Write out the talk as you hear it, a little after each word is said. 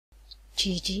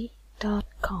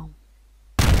XSplit.com.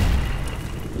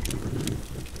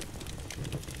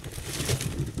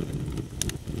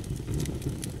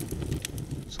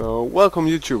 So welcome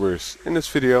YouTubers. In this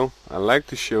video I'd like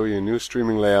to show you a new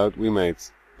streaming layout we made.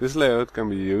 This layout can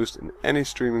be used in any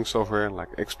streaming software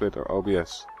like XSplit or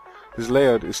OBS. This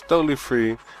layout is totally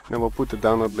free and I will put the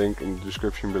download link in the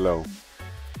description below.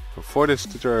 So for this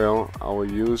tutorial I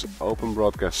will use open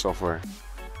broadcast software.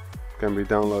 It can be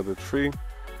downloaded free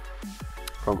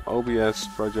from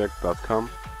obsproject.com,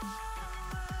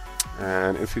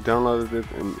 and if you downloaded it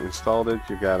and installed it,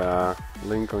 you get a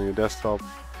link on your desktop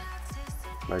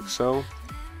like so,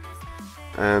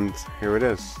 and here it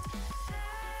is.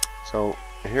 So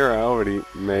here I already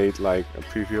made like a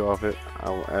preview of it. I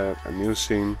will add a new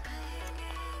scene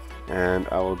and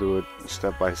I will do it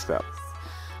step by step.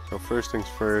 So first things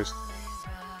first,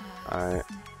 I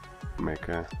make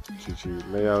a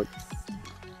GG layout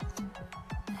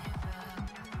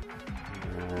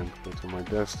and go to my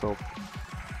desktop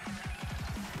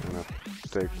and I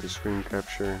take the screen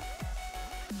capture.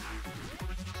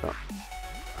 So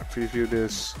I preview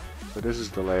this. So this is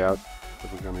the layout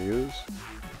that we're gonna use,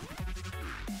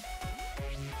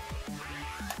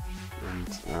 and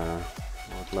I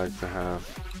would like to have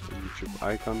a YouTube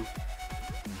icon.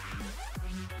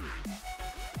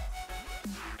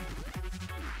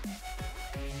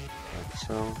 Like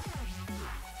so.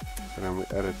 And then we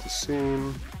edit the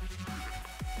scene,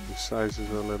 resize it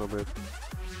a little bit,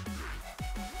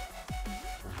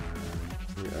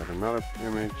 and we add another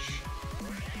image,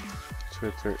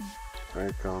 Twitter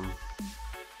icon,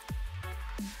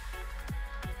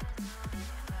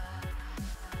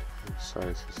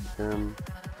 resize this again,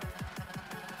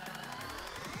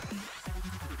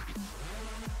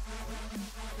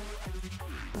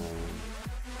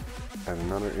 and add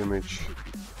another image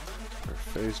for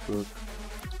Facebook.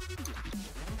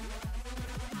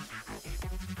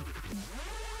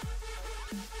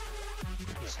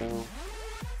 So,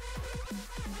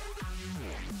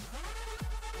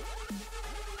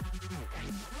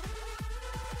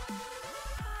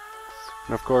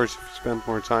 and of course, if you spend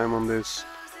more time on this,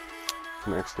 you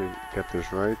can actually get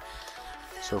this right.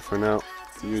 So for now,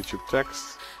 YouTube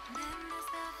text,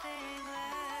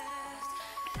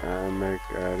 and make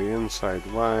the inside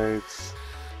white,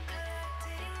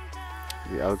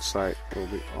 the outside will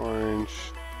be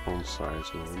orange, font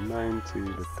size will be 90,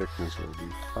 the thickness will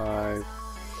be 5.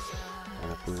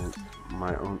 And I put in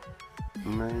my own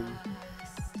name.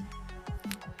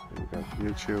 We got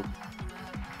YouTube,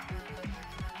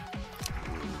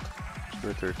 and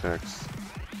Twitter text,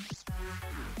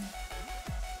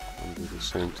 and do the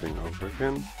same thing over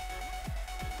again.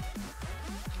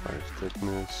 5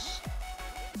 thickness,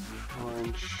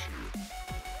 orange,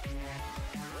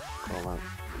 color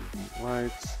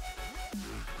white,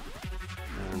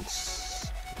 and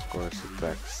of course the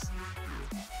text.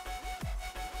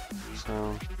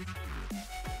 So,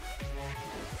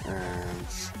 and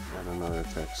add another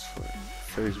text for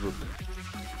Facebook.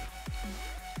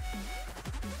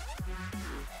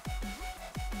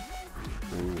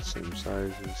 Bring the same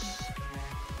sizes.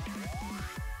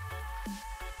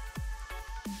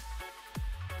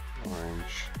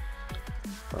 Orange,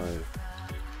 5,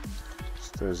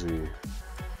 SteZZz.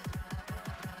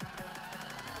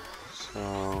 So,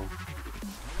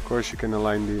 of course you can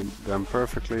align them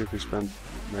perfectly if you spend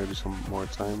maybe some more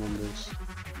time on this,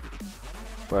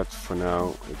 but for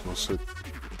now it will suit.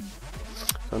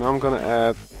 So now I'm gonna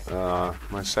add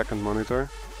my second monitor,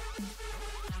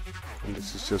 and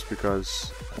this is just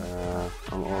because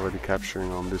I'm already capturing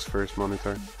on this first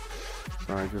monitor.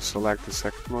 So I just select the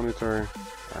second monitor,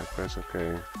 I press OK,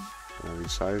 and I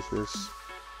resize this,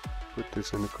 put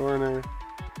this in the corner,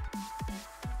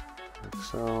 like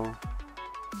so,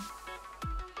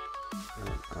 and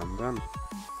I'm done.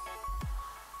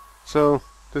 So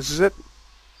this is it.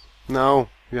 Now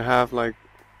you have like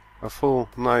a full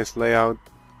nice layout,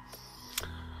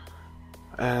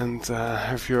 and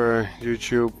have your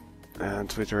YouTube and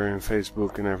Twitter and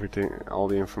Facebook and everything, all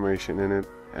the information in it.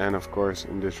 And of course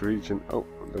in this region, oh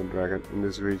don't drag it, in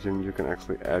this region you can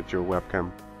actually add your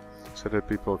webcam so that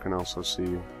people can also see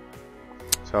you.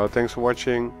 So thanks for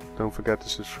watching, don't forget to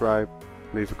subscribe,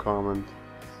 leave a comment,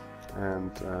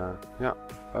 and yeah,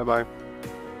 bye bye.